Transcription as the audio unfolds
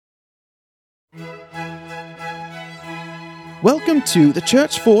Welcome to the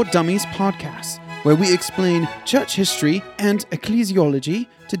Church for Dummies podcast, where we explain church history and ecclesiology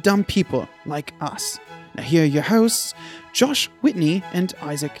to dumb people like us. Now here are your hosts, Josh Whitney and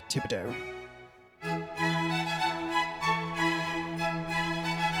Isaac Thibodeau.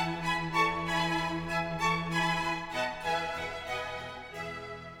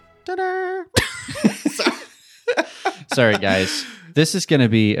 Ta-da! Sorry, guys. This is going to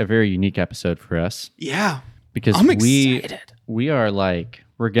be a very unique episode for us Yeah, because I'm excited. we are like,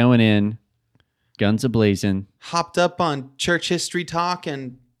 we're going in guns a-blazing. Hopped up on church history talk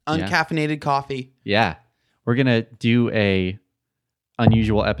and uncaffeinated coffee. Yeah. We're going to do a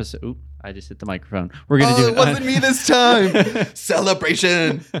unusual episode. Oop, I just hit the microphone. We're going to do it wasn't me this time.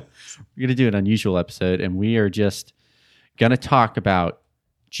 Celebration. We're going to do an unusual episode, and we are just going to talk about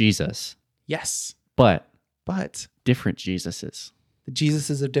Jesus, Yes, but but different Jesuses. the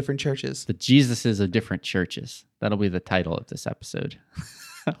Jesuses of different churches. The Jesuses of different churches. That'll be the title of this episode.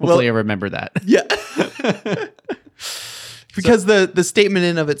 Hopefully I remember that. Yeah. Because the statement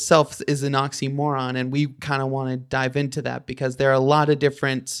in of itself is an oxymoron, and we kind of want to dive into that because there are a lot of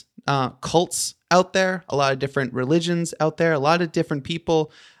different cults out there, a lot of different religions out there, a lot of different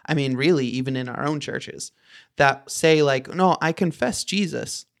people. I mean, really, even in our own churches that say like, no, I confess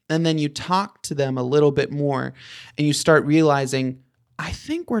Jesus. And then you talk to them a little bit more and you start realizing, I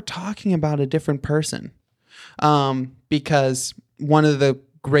think we're talking about a different person. Because one of the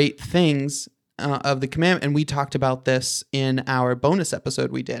great things of the commandment, and we talked about this in our bonus episode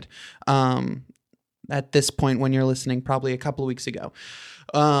we did at this point when you're listening, probably a couple of weeks ago.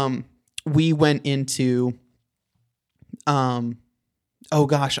 We went into, oh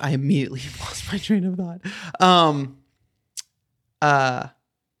gosh, I immediately lost my train of thought.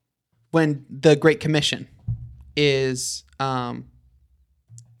 When the Great Commission is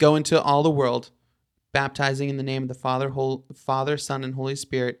go into all the world, baptizing in the name of the Father, Son, and Holy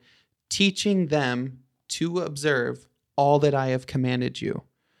Spirit, teaching them to observe all that I have commanded you.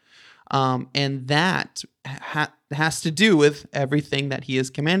 And that has to do with everything that he has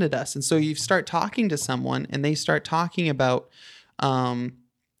commanded us. And so you start talking to someone and they start talking about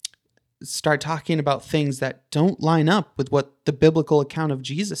things that don't line up with what the biblical account of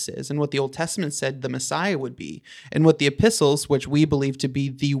Jesus is and what the Old Testament said the Messiah would be, and what the epistles, which we believe to be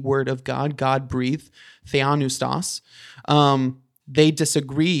the word of God, God-breathed, theopneustos, they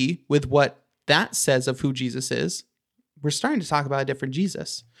disagree with what that says of who Jesus is. We're starting to talk about a different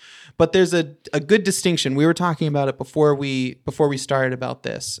Jesus. But there's a good distinction. We were talking about it before we started about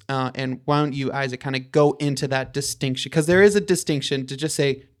this. And why don't you, Isaac, kind of go into that distinction? Because there is a distinction to just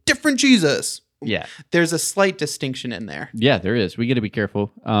say, different Jesus. Yeah. There's a slight distinction in there. Yeah, there is. We got to be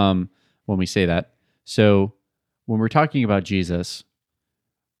careful when we say that. So when we're talking about Jesus,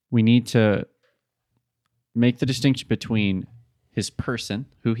 we need to make the distinction between his person,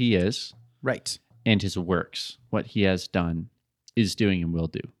 who he is, Right. and his works, what he has done, is doing, and will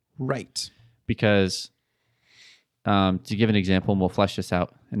do. Right. Because to give an example, and we'll flesh this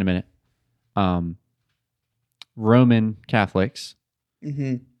out in a minute, Roman Catholics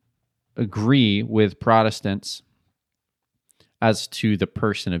agree with Protestants as to the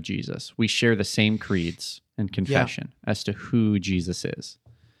person of Jesus. We share the same creeds and confession as to who Jesus is.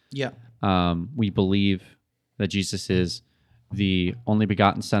 Yeah. We believe that Jesus is the only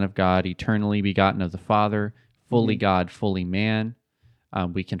begotten Son of God, eternally begotten of the Father, fully God, fully man.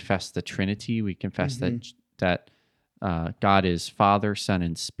 We confess the Trinity. We confess that God is Father, Son,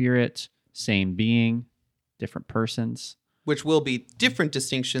 and Spirit, same being, different persons. Which will be different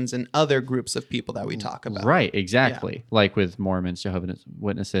distinctions in other groups of people that we talk about. Right, exactly. Yeah. Like with Mormons, Jehovah's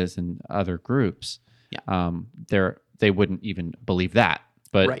Witnesses, and other groups. Yeah. They wouldn't even believe that.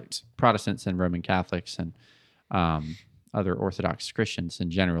 But Protestants and Roman Catholics and other Orthodox Christians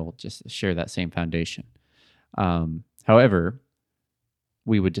in general just share that same foundation. However,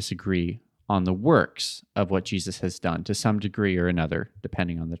 we would disagree on the works of what Jesus has done to some degree or another,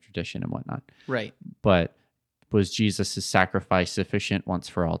 depending on the tradition and whatnot. Right. But was Jesus' sacrifice sufficient once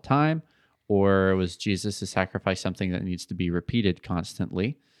for all time? Or was Jesus' sacrifice something that needs to be repeated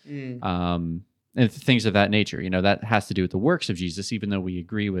constantly? And things of that nature. You know, that has to do with the works of Jesus, even though we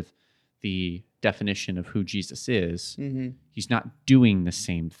agree with the definition of who Jesus is. He's not doing the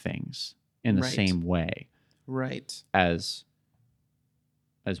same things in the same way as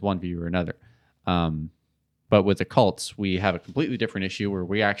one view or another. But with the cults, we have a completely different issue where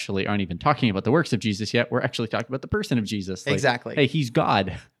we actually aren't even talking about the works of Jesus yet. We're actually talking about the person of Jesus. Like, exactly. Hey, he's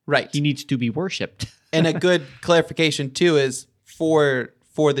God. Right. He needs to be worshipped. And a good clarification, too, is for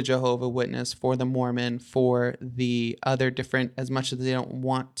for the Jehovah Witness, for the Mormon, for the other different, as much as they don't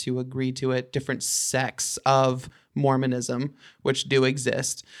want to agree to it, different sects of Mormonism, which do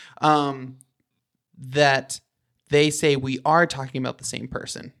exist, that they say we are talking about the same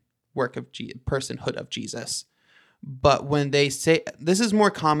person, personhood of Jesus. But when they say, this is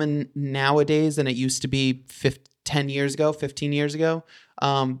more common nowadays than it used to be 15 years ago.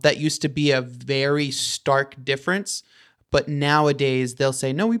 That used to be a very stark difference. But nowadays they'll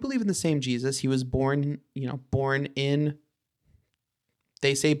say, no, we believe in the same Jesus. He was born in,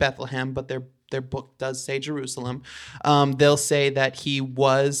 they say Bethlehem, but their book does say Jerusalem. They'll say that he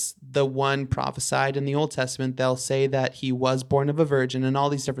was the one prophesied in the Old Testament. They'll say that he was born of a virgin and all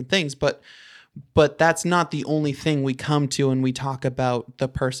these different things. But that's not the only thing we come to when we talk about the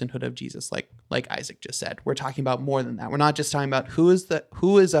personhood of Jesus, like Isaac just said. We're talking about more than that. We're not just talking about who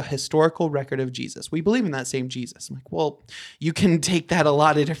is a historical record of Jesus. We believe in that same Jesus. I'm like, well, you can take that a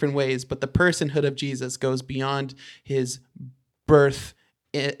lot of different ways, but the personhood of Jesus goes beyond his birth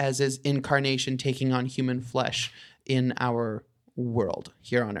as his incarnation taking on human flesh in our world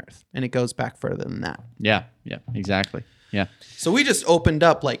here on earth. And it goes back further than that. Yeah, exactly. Yeah. So we just opened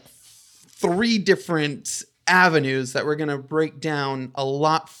up like 3 different avenues that we're going to break down a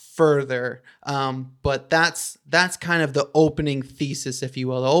lot further. But that's kind of the opening thesis, if you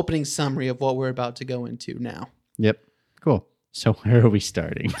will, the opening summary of what we're about to go into now. Yep. Cool. So where are we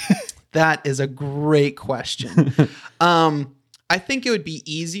starting? That is a great question. I think it would be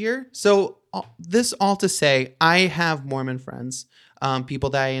easier. So this all to say, I have Mormon friends, people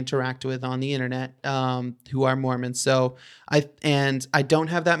that I interact with on the internet, who are Mormons. So I don't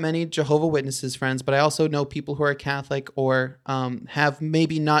have that many Jehovah Witnesses friends, but I also know people who are Catholic or have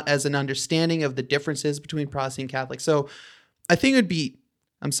maybe not as an understanding of the differences between Protestant and Catholic. So I think it would be,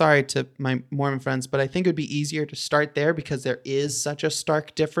 I'm sorry to my Mormon friends, but I think it would be easier to start there because there is such a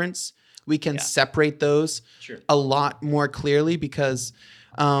stark difference. We can separate those a lot more clearly because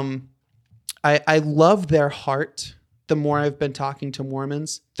I love their heart. The more I've been talking to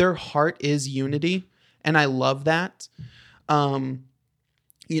Mormons, their heart is unity, and I love that. They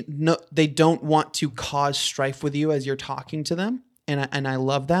don't want to cause strife with you as you're talking to them, and I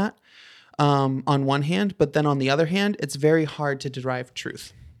love that on one hand. But then on the other hand, it's very hard to derive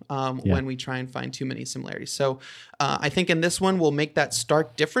truth when we try and find too many similarities. So I think in this one, we'll make that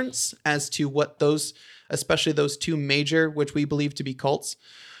stark difference as to what those, especially those 2 major, which we believe to be cults,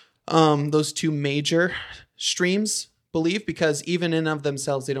 those 2 major streams believe, because even in of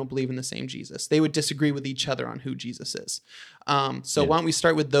themselves, they don't believe in the same Jesus. They would disagree with each other on who Jesus is. Why don't we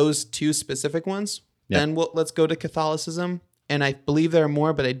start with those 2 specific ones? Then let's go to Catholicism. And I believe there are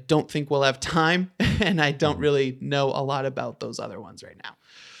more, but I don't think we'll have time. And I don't really know a lot about those other ones right now.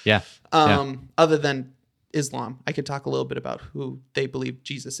 Other than Islam, I could talk a little bit about who they believe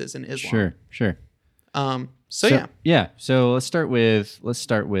Jesus is in Islam. Sure. So let's start with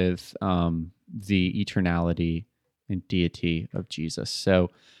the eternality and deity of Jesus. So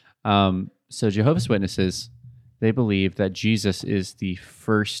Jehovah's Witnesses, they believe that Jesus is the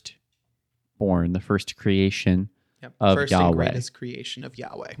firstborn, the first creation of first Yahweh. And greatest creation of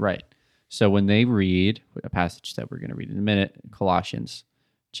Yahweh. Right. So when they read a passage that we're going to read in a minute, Colossians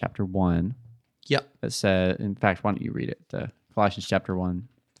chapter 1. Yep. That said, in fact, why don't you read it? Colossians chapter 1.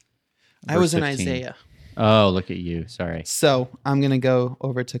 I was in 15. Isaiah. Oh, look at you. Sorry. So I'm going to go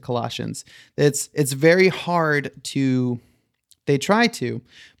over to Colossians. It's very hard to, they try to,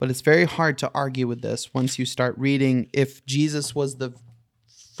 but it's very hard to argue with this once you start reading. If Jesus was the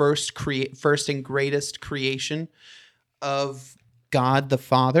first and greatest creation of God the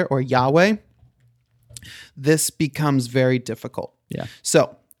Father or Yahweh, this becomes very difficult. Yeah.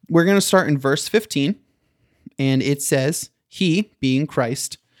 So we're going to start in verse 15, and it says, he, being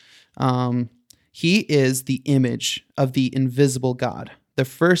Christ, he is the image of the invisible God, the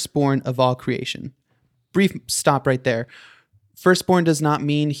firstborn of all creation. Brief stop right there. Firstborn does not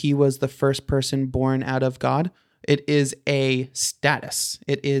mean he was the first person born out of God. It is a status.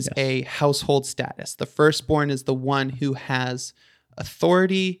 It is a household status. The firstborn is the one who has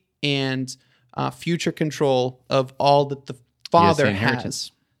authority and future control of all that the Father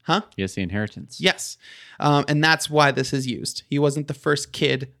has. Huh? He has the inheritance. Yes. And that's why this is used. He wasn't the first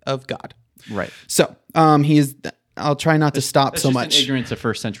kid of God. Right. So he's, I'll try not to stop so much. An ignorance of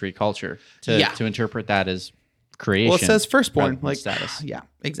first century culture to interpret that as creation. Well, it says firstborn, like status. Yeah,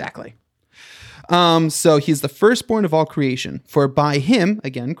 exactly. So he's the firstborn of all creation. For by him,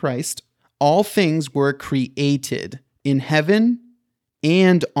 again, Christ, all things were created in heaven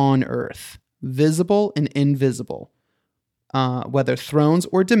and on earth, visible and invisible, whether thrones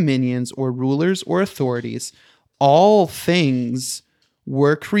or dominions or rulers or authorities. All things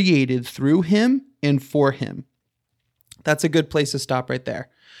were created through him and for him. That's a good place to stop right there.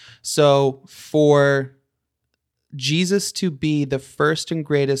 So for Jesus to be the first and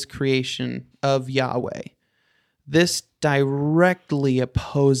greatest creation of Yahweh, this directly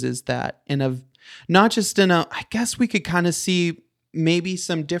opposes that not just I guess we could kind of see maybe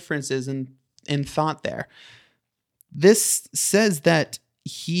some differences in thought there. This says that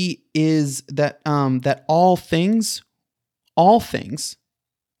he is that all things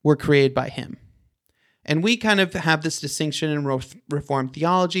were created by him. And we kind of have this distinction in Reformed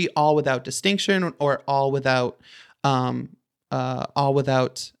theology, all without distinction or all without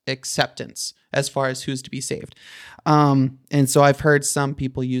acceptance as far as who's to be saved. And so I've heard some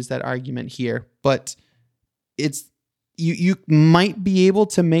people use that argument here, but it's you might be able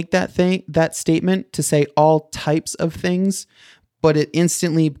to make that statement to say all types of things, but it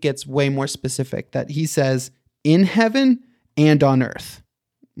instantly gets way more specific that he says in heaven and on earth.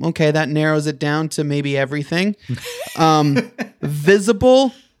 Okay, that narrows it down to maybe everything.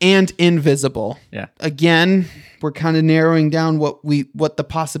 Visible and invisible. Yeah. Again, we're kind of narrowing down what the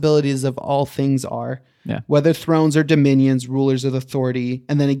possibilities of all things are. Yeah. Whether thrones or dominions, rulers of authority.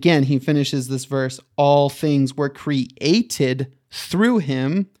 And then again, he finishes this verse, all things were created through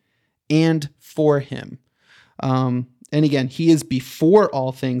him and for him. And again, he is before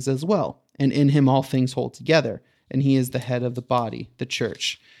all things as well. And in him all things hold together. And he is the head of the body, the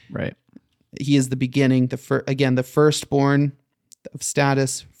church. Right. He is the beginning, the firstborn of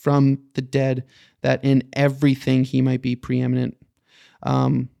status from the dead, that in everything he might be preeminent.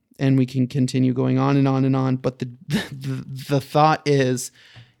 And we can continue going on and on and on. But the thought is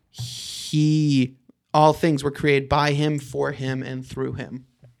all things were created by him, for him, and through him.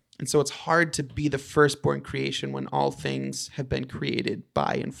 And so it's hard to be the firstborn creation when all things have been created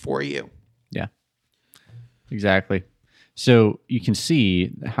by and for you. Yeah, exactly. So you can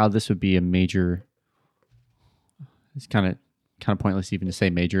see how this would be a major, it's kind of pointless even to say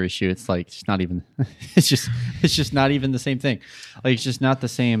major issue. It's like, it's not even, it's just not even the same thing. Like, it's just not the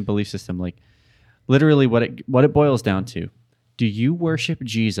same belief system. Like, literally what it boils down to, do you worship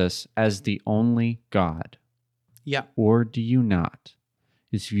Jesus as the only God? Yeah. Or do you not?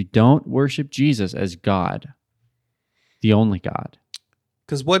 If you don't worship Jesus as God, the only God.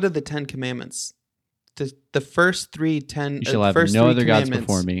 Because what are the 10 commandments? The first 3 10. You shall have no other gods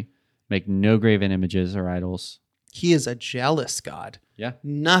before me. Make no graven images or idols. He is a jealous God. Yeah.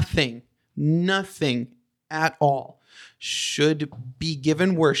 Nothing at all should be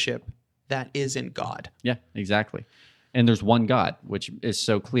given worship that isn't God. Yeah, exactly. And there's one God, which is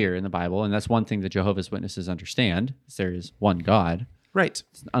so clear in the Bible. And that's one thing that Jehovah's Witnesses understand, is there is one God. Right.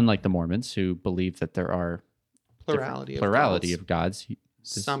 Unlike the Mormons, who believe that there are plurality of gods.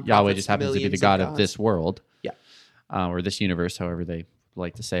 Some Yahweh just happens to be the God of gods. this world. Yeah. Or this universe, however they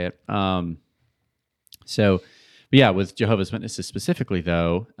like to say it. So, but yeah, with Jehovah's Witnesses specifically,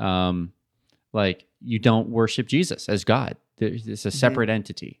 though, like, you don't worship Jesus as God. It's a separate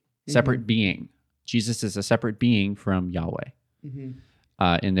entity, separate being. Jesus is a separate being from Yahweh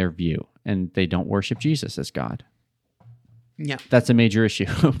in their view, and they don't worship Jesus as God. Yeah. That's a major issue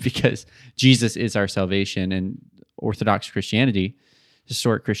because Jesus is our salvation, and Orthodox Christianity,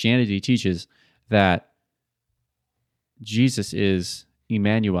 historic Christianity, teaches that Jesus is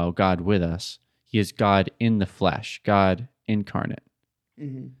Emmanuel, God with us. He is God in the flesh, God incarnate.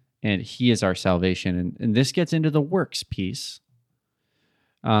 And he is our salvation. And this gets into the works piece,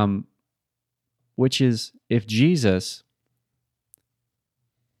 which is, if Jesus,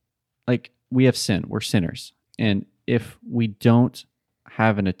 like, we have sin, we're sinners. And if we don't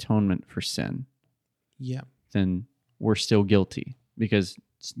have an atonement for sin, then we're still guilty because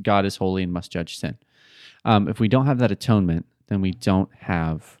God is holy and must judge sin. If we don't have that atonement, then we don't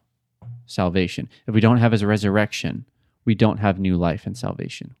have salvation. If we don't have his resurrection, we don't have new life and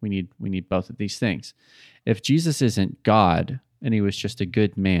salvation. We need both of these things. If Jesus isn't God and he was just a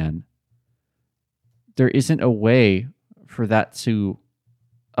good man, there isn't a way for that to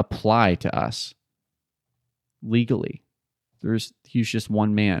apply to us legally. He's just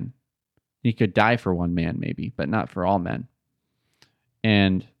one man. He could die for one man maybe, but not for all men.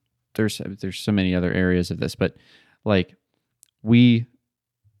 And there's so many other areas of this, but like the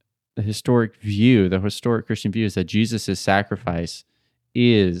historic Christian view is that Jesus' sacrifice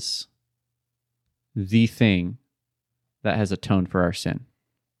is the thing that has atoned for our sin.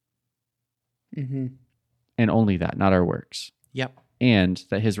 And only that, not our works. Yep. And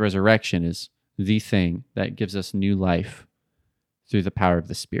that his resurrection is the thing that gives us new life through the power of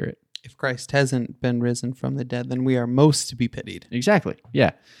the Spirit. If Christ hasn't been risen from the dead, then we are most to be pitied. Exactly.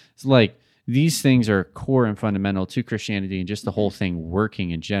 Yeah. It's like these things are core and fundamental to Christianity and just the whole thing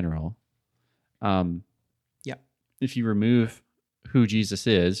working in general. Yeah. If you remove who Jesus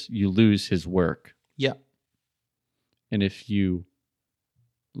is, you lose his work. Yeah. And if you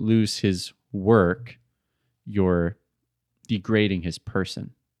lose his work, you're degrading his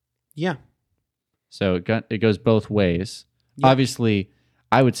person. Yeah. So it goes both ways. Yeah. Obviously,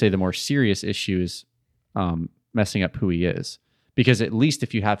 I would say the more serious issue is messing up who he is. Because at least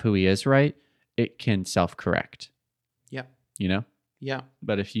if you have who he is right, it can self-correct. Yeah. You know? Yeah.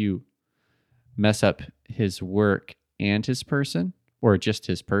 But if you mess up his work and his person, or just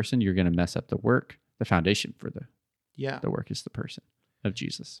his person, you're going to mess up the work. The foundation for the work is the person of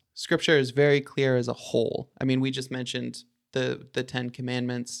Jesus. Scripture is very clear as a whole. I mean, we just mentioned the 10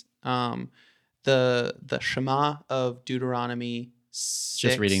 Commandments, the Shema of Deuteronomy 6.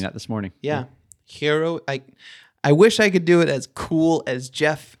 Just reading that this morning. Yeah. I wish I could do it as cool as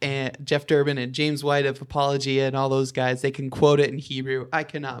Jeff Durbin and James White of Apologia and all those guys. They can quote it in Hebrew. I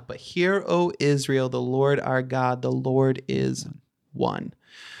cannot. But hear, O Israel, the Lord our God, the Lord is one.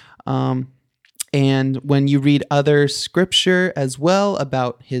 And when you read other scripture as well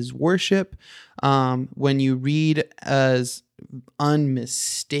about his worship, when you read as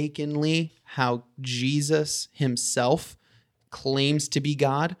unmistakably how Jesus himself claims to be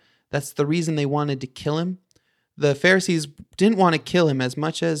God, that's the reason they wanted to kill him. The Pharisees didn't want to kill him as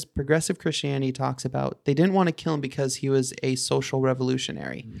much as progressive Christianity talks about. They didn't want to kill him because he was a social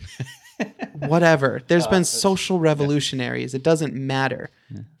revolutionary. Whatever. There's been social revolutionaries. It doesn't matter.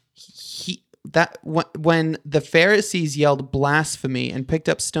 Yeah. When the Pharisees yelled blasphemy and picked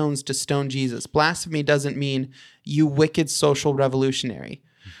up stones to stone Jesus, blasphemy doesn't mean you wicked social revolutionary.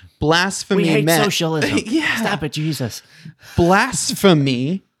 Blasphemy we hate meant socialism. Yeah. Stop it, Jesus.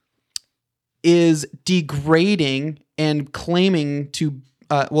 Blasphemy is degrading and claiming to,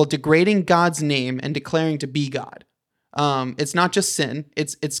 degrading God's name and declaring to be God. It's not just sin;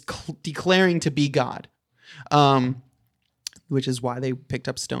 it's declaring to be God, which is why they picked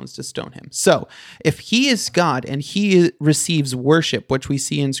up stones to stone him. So, if he is God and he receives worship, which we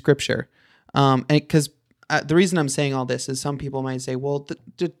see in Scripture, and because the reason I'm saying all this is some people might say, well,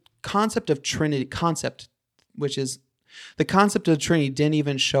 the concept of Trinity, which is the concept of Trinity didn't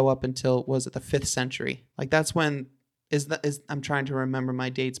even show up until, was it the 5th century? Like that's when, I'm trying to remember my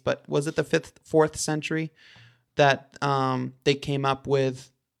dates, but was it the 4th century that they came up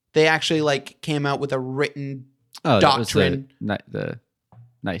with, they actually came out with a written doctrine? That was the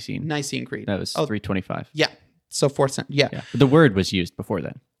Nicene Creed. That was 325. Yeah. So 4th century. Yeah. But the word was used before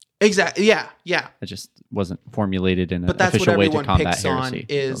then. Exactly. Yeah. Yeah. It just wasn't formulated in an But that's official what way to everyone combat picks on heresy.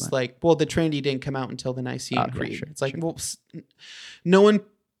 is the Trinity didn't come out until the Nicene Creed. Yeah, sure, it's like, no one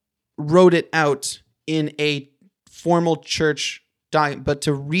wrote it out in a formal church document, but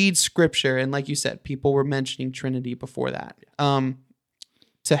to read Scripture, and like you said, people were mentioning Trinity before that.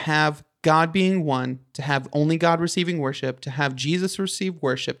 To have God being one, to have only God receiving worship, to have Jesus receive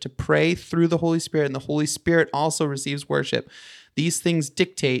worship, to pray through the Holy Spirit, and the Holy Spirit also receives worship. These things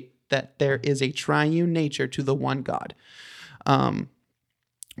dictate that there is a triune nature to the one God,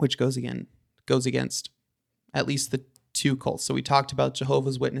 which goes against at least the 2 cults. So we talked about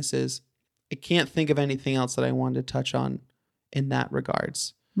Jehovah's Witnesses. I can't think of anything else that I wanted to touch on in that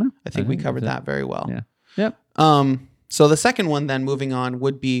regards. No, I think we covered that very well. Yeah. Yep. So the second one then, moving on,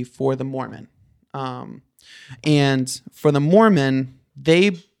 would be for the Mormon. And for the Mormon,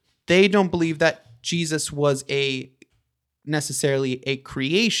 they don't believe that Jesus was necessarily a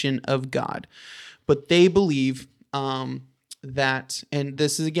creation of God, but they believe that, and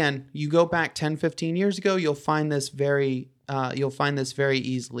this is, again, you go back 10, 15 years ago, you'll find this very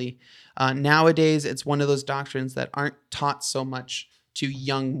easily. Nowadays, it's one of those doctrines that aren't taught so much to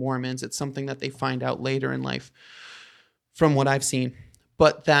young Mormons. It's something that they find out later in life, from what I've seen.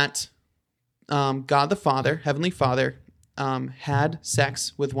 But that God the Father, Heavenly Father, had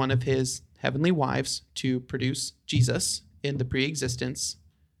sex with one of his heavenly wives to produce Jesus in the pre-existence.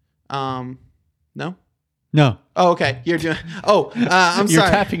 No? No. Oh, okay. You're doing. Oh, I'm You're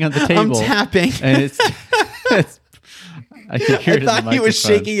sorry. tapping on the table. I'm tapping. And it's I can hear it in the I thought he was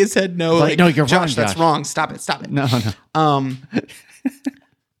microphone. shaking his head. No, no, you're Josh, wrong, that's Josh. wrong. Stop it. No.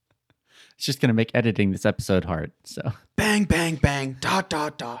 It's just gonna make editing this episode hard. So bang, bang, bang, dot,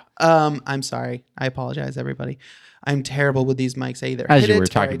 dot, dot. I'm sorry. I apologize, everybody. I'm terrible with these mics. I either as hit you it were or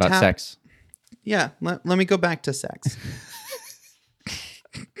talking I about tap. sex. Yeah, let me go back to sex.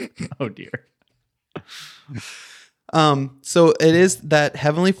 Oh dear. So it is that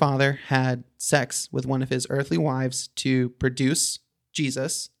Heavenly Father had sex with one of his earthly wives to produce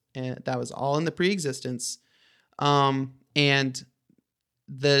Jesus, and that was all in the pre-existence. And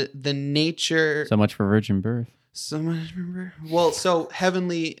the nature. So much for virgin birth. So much, remember? Well, so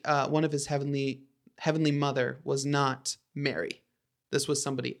heavenly, one of his heavenly mother was not Mary. This was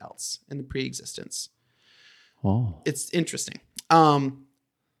somebody else in the pre-existence. Oh, It's interesting.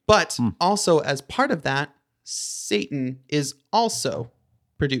 But also as part of that, Satan is also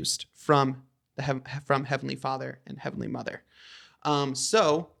produced from from Heavenly Father and Heavenly Mother.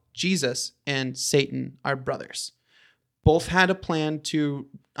 So Jesus and Satan are brothers. Both had a plan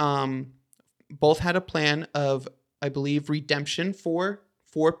of, I believe, redemption for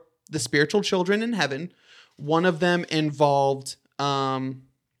the spiritual children in heaven. One of them involved being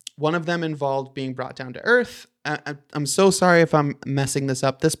brought down to earth. I'm so sorry if I'm messing this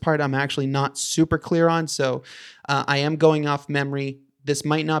up. This part I'm actually not super clear on, so I am going off memory. This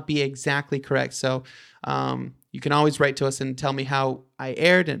might not be exactly correct, so you can always write to us and tell me how I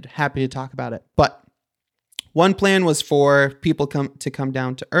erred, and happy to talk about it. But one plan was for people to come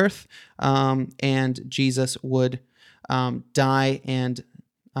down to earth, and Jesus would die and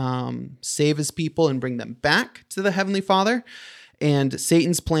save his people and bring them back to the Heavenly Father. And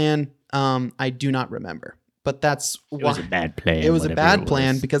Satan's plan, I do not remember. But that's it was a bad plan. It was a bad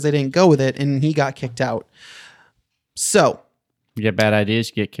plan because they didn't go with it, and he got kicked out. So you get bad ideas,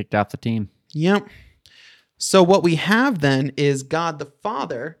 you get kicked off the team. Yep. So what we have then is God the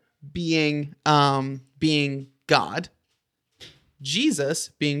Father being God,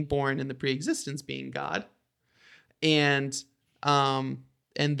 Jesus being born in the pre-existence being God, and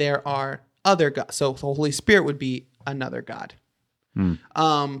there are other gods. So the Holy Spirit would be another God.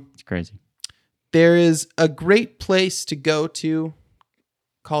 It's crazy. There is a great place to go to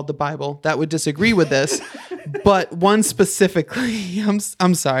called the Bible that would disagree with this, but one specifically,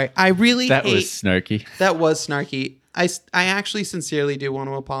 I'm sorry. I really That was snarky. That was snarky. I actually sincerely do want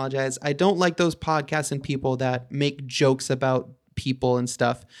to apologize. I don't like those podcasts and people that make jokes about people and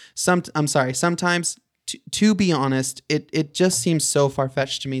stuff. I'm sorry. Sometimes, to be honest, it just seems so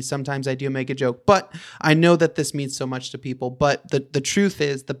far-fetched to me. Sometimes I do make a joke, but I know that this means so much to people. But the truth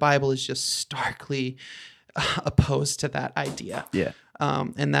is the Bible is just starkly opposed to that idea. Yeah.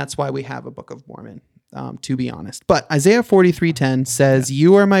 And that's why we have a Book of Mormon, to be honest. But Isaiah 43:10 says,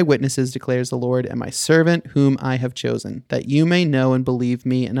 "You are my witnesses, declares the Lord, and my servant whom I have chosen, that you may know and believe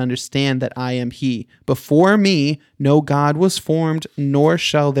me and understand that I am he. Before me no God was formed, nor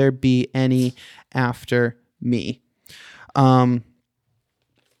shall there be any after me." And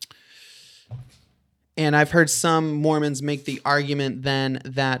I've heard some Mormons make the argument then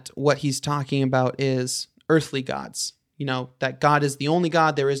that what he's talking about is earthly gods. You know, that God is the only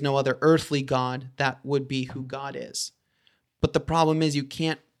God. There is no other earthly God that would be who God is. But the problem is you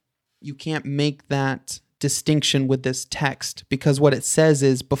can't make that distinction with this text, because what it says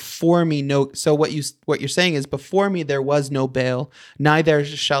is before me no. So what you're saying is before me there was no Baal, neither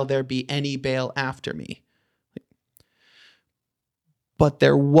shall there be any Baal after me. But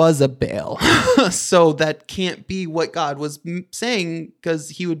there was a Baal. So that can't be what God was saying, because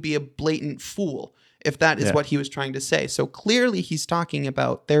he would be a blatant fool if that is what he was trying to say. So clearly he's talking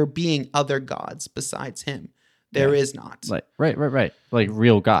about there being other gods besides him. There is not. Like right. Like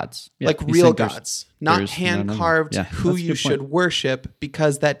real gods. Yeah, like real gods. Not hand-carved who you should worship,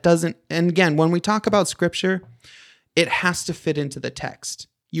 because that doesn't... And again, when we talk about scripture, it has to fit into the text.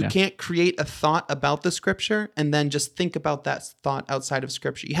 You can't create a thought about the scripture and then just think about that thought outside of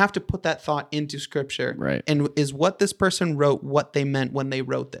scripture. You have to put that thought into scripture. Right. And is what this person wrote what they meant when they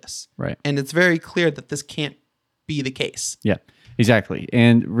wrote this? Right. And it's very clear that this can't be the case. Yeah, exactly.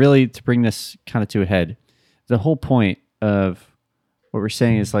 And really, to bring this kind of to a head, the whole point of what we're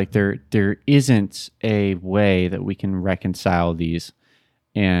saying is like there isn't a way that we can reconcile these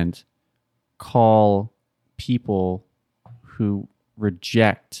and call people who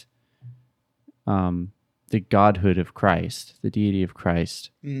reject the godhood of Christ, the deity of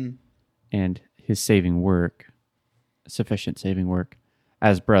Christ, and his saving work, sufficient saving work,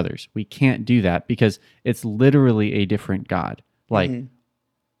 as brothers. We can't do that because it's literally a different God. Like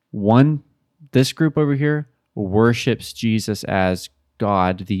this group over here worships Jesus as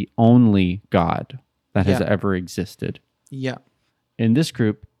God, the only God that has ever existed. Yeah. And this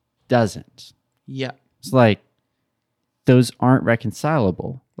group doesn't. Yeah. It's like, those aren't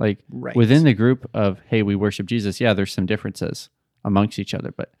reconcilable. Like within the group of, hey, we worship Jesus. Yeah, there's some differences amongst each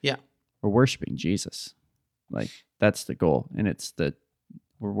other, but we're worshiping Jesus. Like that's the goal. And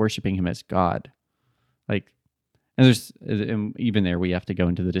we're worshiping him as God. Like, and even there, we have to go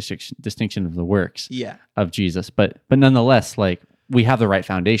into the distinction of the works of Jesus. But nonetheless, like we have the right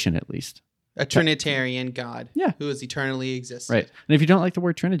foundation at least. A Trinitarian God who is eternally existed. Right. And if you don't like the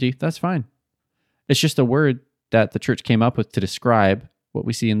word Trinity, that's fine. It's just a word that the church came up with to describe what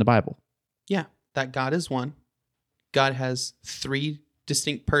we see in the Bible. Yeah, that God is one. God has 3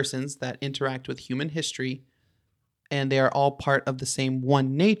 distinct persons that interact with human history, and they are all part of the same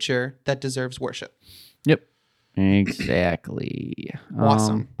one nature that deserves worship. Yep. Exactly.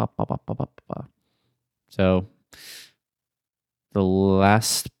 Awesome. So the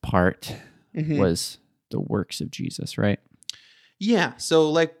last part Mhm. was the works of Jesus, right? Yeah. So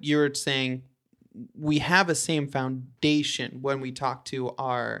like you were saying, we have a same foundation when we talk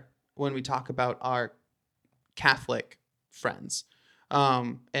about our Catholic friends.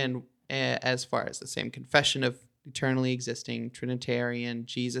 And as far as the same confession of eternally existing, Trinitarian,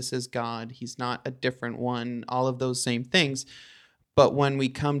 Jesus is God, he's not a different one, all of those same things. But when we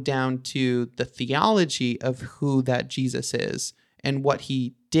come down to the theology of who that Jesus is and what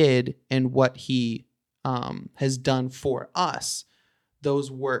he did and what he has done for us,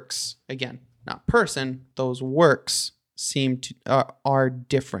 those works, again, not person, those works seem to are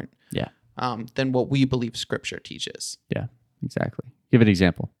different Yeah. Than what we believe Scripture teaches. Yeah, exactly. Give an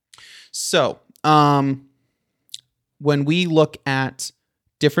example. So, when we look at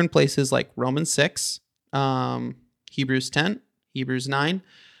different places like Romans 6, Hebrews 10, Hebrews 9,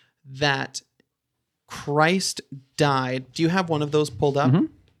 that Christ died. Do you have one of those pulled up? Mhm.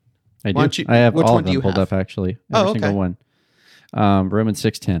 I Why do. don't you- I have which all one of do you them pulled have? up, actually. Oh, Every single okay. one. Romans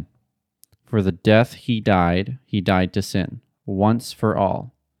 6:10. For the death he died to sin, once for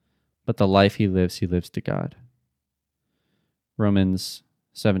all. But the life he lives to God. Romans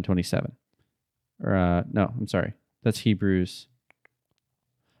 7:27. No, I'm sorry. That's Hebrews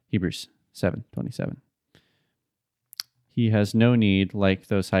 7:27. He has no need, like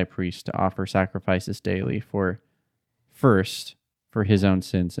those high priests, to offer sacrifices daily first for his own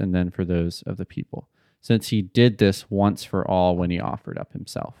sins and then for those of the people, since he did this once for all when he offered up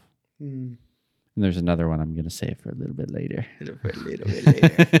himself. Hmm. And there's another one I'm going to save for a little bit later. A little bit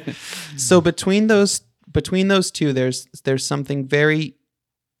later. So between those two, there's something very,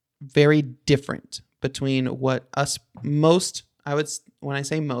 very different between what us most. When I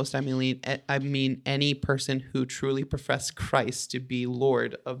say most, I mean any person who truly profess Christ to be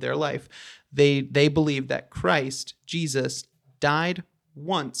Lord of their life. They believe that Christ, Jesus, died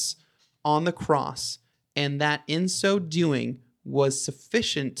once on the cross, and that in so doing was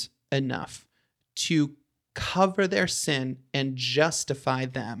sufficient enough to cover their sin and justify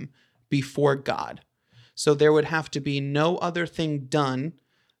them before God. So there would have to be no other thing done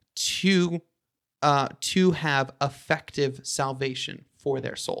to have effective salvation for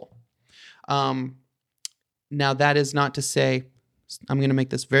their soul. Now, that is not to say, I'm going to make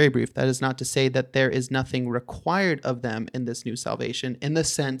this very brief, that is not to say that there is nothing required of them in this new salvation, in the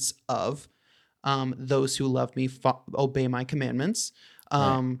sense of those who love me obey my commandments.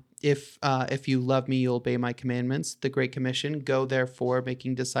 Right. If you love me, you'll obey my commandments. The Great Commission, go therefore,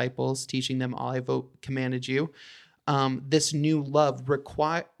 making disciples, teaching them all I've commanded you. This new love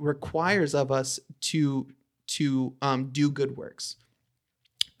requires of us to do good works.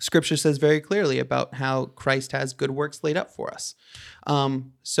 Scripture says very clearly about how Christ has good works laid up for us.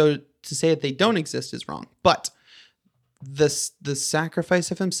 So to say that they don't exist is wrong. But the sacrifice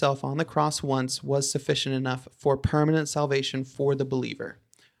of himself on the cross once was sufficient enough for permanent salvation for the believer.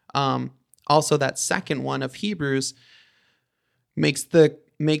 Also, that second one of Hebrews makes the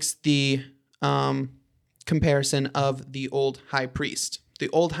comparison of the old high priest. The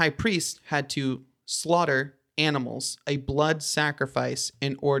old high priest had to slaughter animals, a blood sacrifice,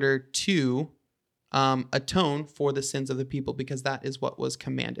 in order to atone for the sins of the people, because that is what was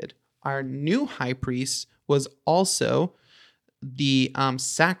commanded. Our new high priest was also the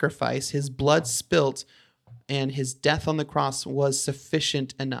sacrifice. His blood spilt and his death on the cross was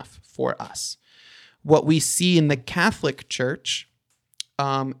sufficient enough for us. What we see in the Catholic Church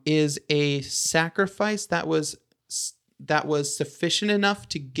is a sacrifice that was sufficient enough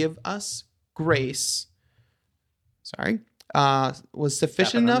to give us grace. Was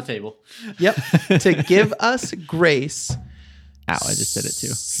sufficient enough. On the table. Yep, to give us grace. Ow! I just did it too.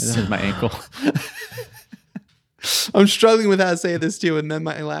 That was my ankle. I'm struggling with how to say this too, and then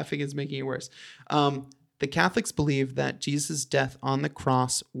my laughing is making it worse. The Catholics believe that Jesus' death on the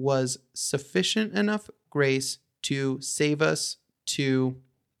cross was sufficient enough grace to save us. To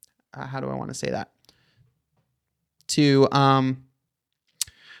how do I want to say that?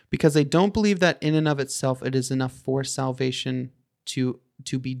 Because they don't believe that in and of itself it is enough for salvation to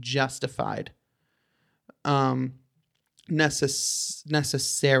be justified.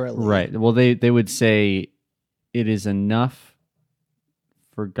 Necessarily. Right. Well, they would say it is enough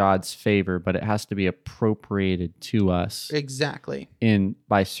for God's favor, but it has to be appropriated to us Exactly.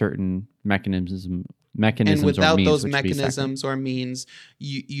 by certain mechanisms mechanisms And without or means, those which would be sacrament. mechanisms or means,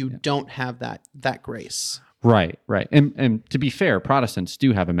 you don't have that grace. Right. And to be fair, Protestants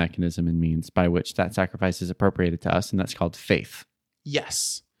do have a mechanism and means by which that sacrifice is appropriated to us, and that's called faith.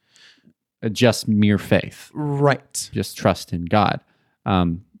 Yes. Just mere faith. Right. Just trust in God.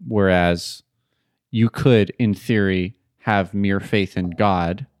 Whereas you could, in theory, have mere faith in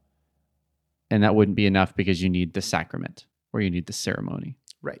God, and that wouldn't be enough because you need the sacrament or you need the ceremony,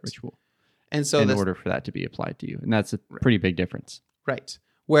 Right. ritual, And so in order for that to be applied to you. And that's a pretty big difference. Right.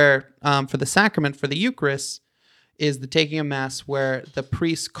 Where for the sacrament, for the Eucharist, is the taking of Mass where the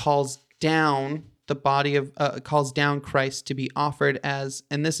priest calls down the body of, calls down Christ to be offered as,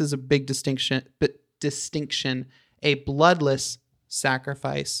 and this is a big distinction, a bloodless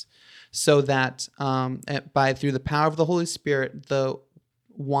sacrifice, so that through the power of the Holy Spirit, the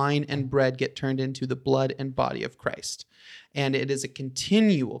wine and bread get turned into the blood and body of Christ. And it is a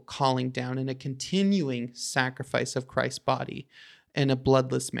continual calling down and a continuing sacrifice of Christ's body in a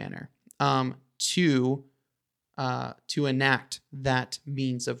bloodless manner to enact that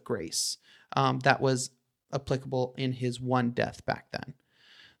means of grace that was applicable in his one death back then.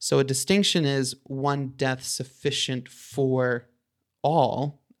 So a distinction is one death sufficient for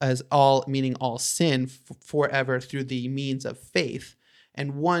all, as all meaning all sin forever through the means of faith,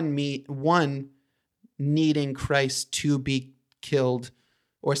 and one needing Christ to be killed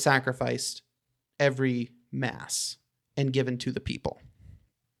or sacrificed every Mass and given to the people.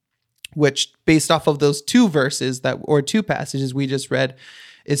 Which, based off of those two verses or two passages we just read,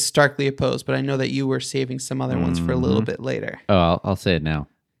 is starkly opposed. But I know that you were saving some other ones for a little bit later. Oh, I'll say it now.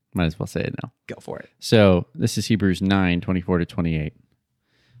 Might as well say it now. Go for it. So this is Hebrews 9:24-28.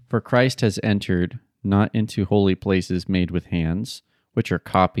 For Christ has entered not into holy places made with hands, which are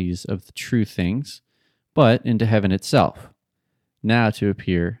copies of the true things, but into heaven itself, now to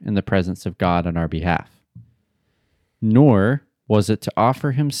appear in the presence of God on our behalf. Nor was it to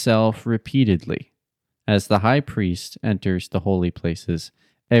offer himself repeatedly, as the high priest enters the holy places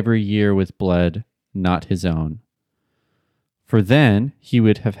every year with blood not his own. For then he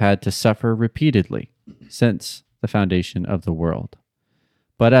would have had to suffer repeatedly since the foundation of the world.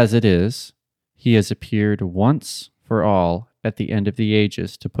 But as it is, he has appeared once for all at the end of the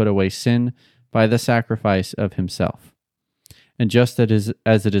ages to put away sin by the sacrifice of himself. And just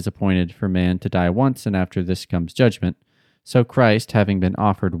as it is appointed for man to die once, and after this comes judgment, so Christ, having been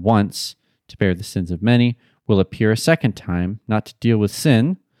offered once to bear the sins of many, will appear a second time, not to deal with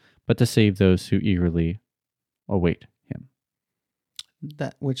sin, but to save those who eagerly await him.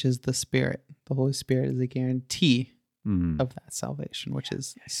 That which is the Spirit. The Holy Spirit is a guarantee of that salvation, which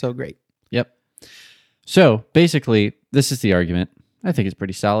is so great. Yep. So basically, this is the argument. I think it's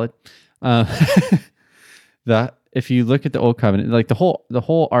pretty solid. If you look at the Old Covenant, like the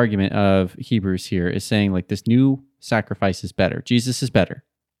whole argument of Hebrews here is saying like this new sacrifice is better. Jesus is better.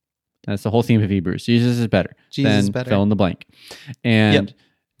 That's the whole theme of Hebrews. Jesus is better. Jesus is better. Fill in the blank. And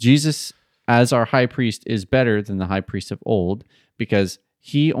Jesus, as our high priest, is better than the high priest of old because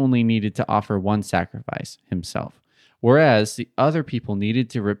he only needed to offer one sacrifice himself, whereas the other people needed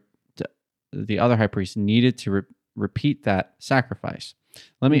the other high priest needed to repeat that sacrifice.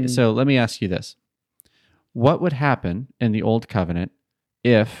 Let me ask you this. What would happen in the Old Covenant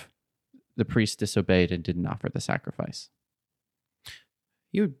if the priest disobeyed and didn't offer the sacrifice?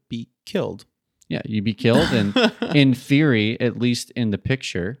 You would be killed. Yeah, you'd be killed. And in theory, at least in the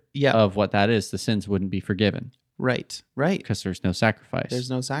picture of what that is, the sins wouldn't be forgiven. Right. Because there's no sacrifice. There's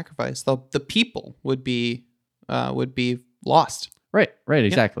no sacrifice. The people would be lost. Right,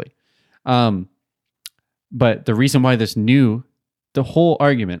 exactly. But the reason why the whole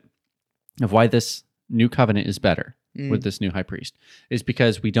argument of why this new covenant is better with this new high priest is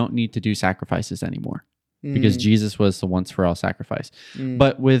because we don't need to do sacrifices anymore because Jesus was the once for all sacrifice.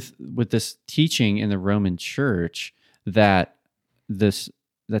 But with this teaching in the Roman Church that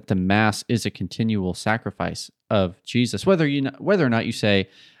the Mass is a continual sacrifice of Jesus, whether or not you say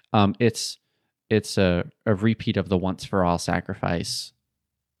it's a repeat of the once for all sacrifice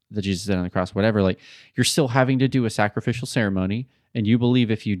that Jesus did on the cross, whatever, like you're still having to do a sacrificial ceremony, and you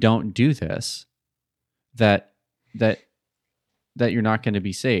believe if you don't do this, that you're not going to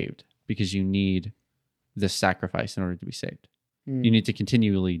be saved because you need this sacrifice in order to be saved. You need to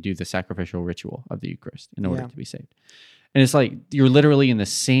continually do the sacrificial ritual of the Eucharist in order to be saved. And it's like you're literally in the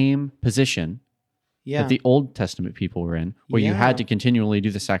same position that the Old Testament people were in, where you had to continually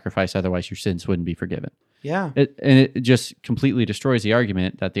do the sacrifice, otherwise your sins wouldn't be forgiven. Yeah. It just completely destroys the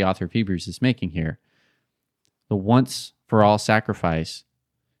argument that the author of Hebrews is making here. The once for all sacrifice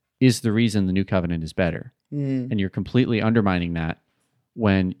is the reason the new covenant is better. And you're completely undermining that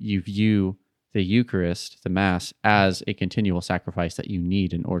when you view the Eucharist, the Mass, as a continual sacrifice that you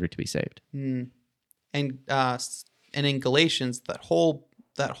need in order to be saved. And in Galatians, that whole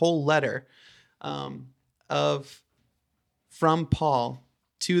letter from Paul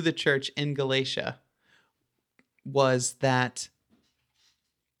to the church in Galatia was that.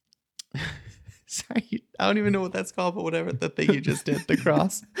 Sorry, I don't even know what that's called, but whatever, the thing you just did, the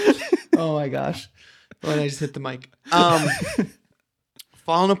cross. Oh my gosh. Oh, and I just hit the mic.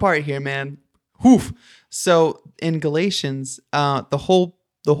 Falling apart here, man. Woof. So in Galatians, the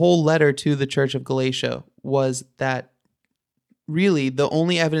whole letter to the church of Galatia was that really the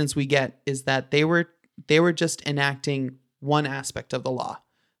only evidence we get is that they were just enacting one aspect of the law.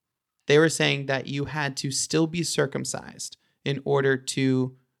 They were saying that you had to still be circumcised in order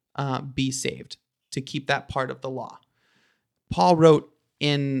to be saved, to keep that part of the law. Paul wrote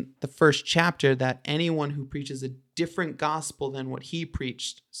in the first chapter that anyone who preaches a different gospel than what he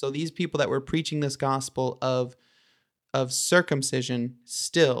preached, so these people that were preaching this gospel of circumcision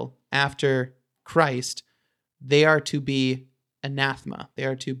still after Christ, they are to be anathema. They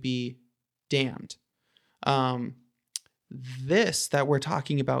are to be damned. This that we're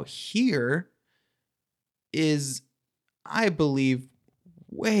talking about here is, I believe,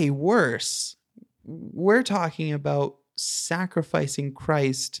 way worse. We're talking about sacrificing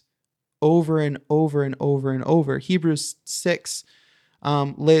Christ over and over and over and over. Hebrews 6,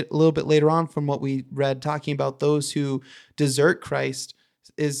 a little bit later on from what we read, talking about those who desert Christ,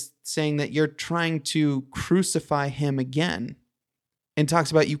 is saying that you're trying to crucify him again, and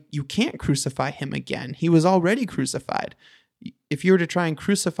talks about you can't crucify him again. He was already crucified. If you were to try and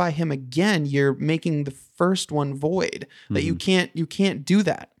crucify him again, you're making the first one void. That you can't do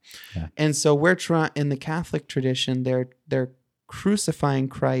that. Yeah. And so we're trying, in the Catholic tradition, they're crucifying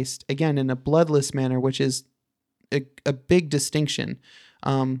Christ again in a bloodless manner, which is a big distinction.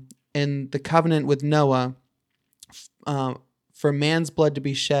 In the covenant with Noah, for man's blood to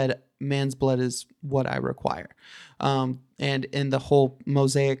be shed, man's blood is what I require. And in the whole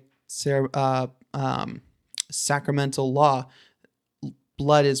Mosaic sacramental law,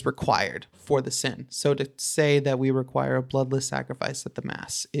 blood is required for the sin. So to say that we require a bloodless sacrifice at the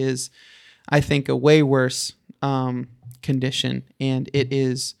Mass is, I think, a way worse condition, and it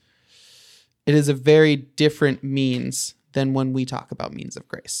is a very different means than when we talk about means of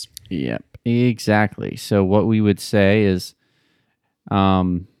grace. Yep, exactly. So what we would say is,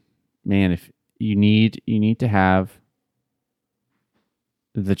 if you need to have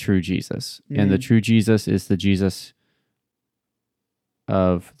the true Jesus, and the true Jesus is the Jesus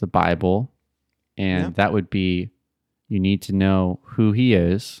of the Bible, and that would be, you need to know who he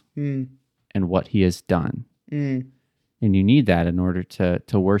is and what he has done. And you need that in order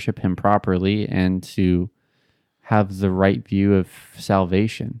to worship him properly and to have the right view of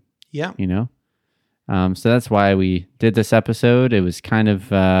salvation. Yeah. So that's why we did this episode. It was kind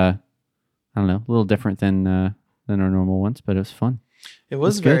of, I don't know, a little different than our normal ones, but it was fun. It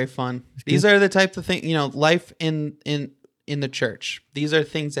was very fun. These are the types of things, life in the church. These are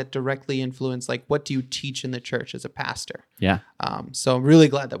things that directly influence, like, what do you teach in the church as a pastor? Yeah. So I'm really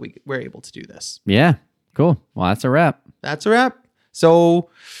glad that we were able to do this. Yeah. Cool. Well, that's a wrap. So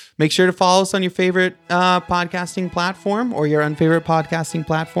make sure to follow us on your favorite podcasting platform or your unfavorite podcasting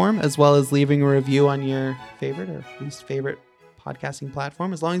platform, as well as leaving a review on your favorite or least favorite podcasting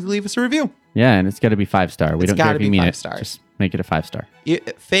platform, as long as you leave us a review. Yeah, and it's got to be 5-star. We don't care if you mean 5 it. stars. Just make it a 5-star.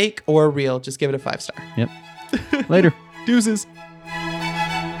 Fake or real, just give it a 5-star. Yep. Later. Deuces.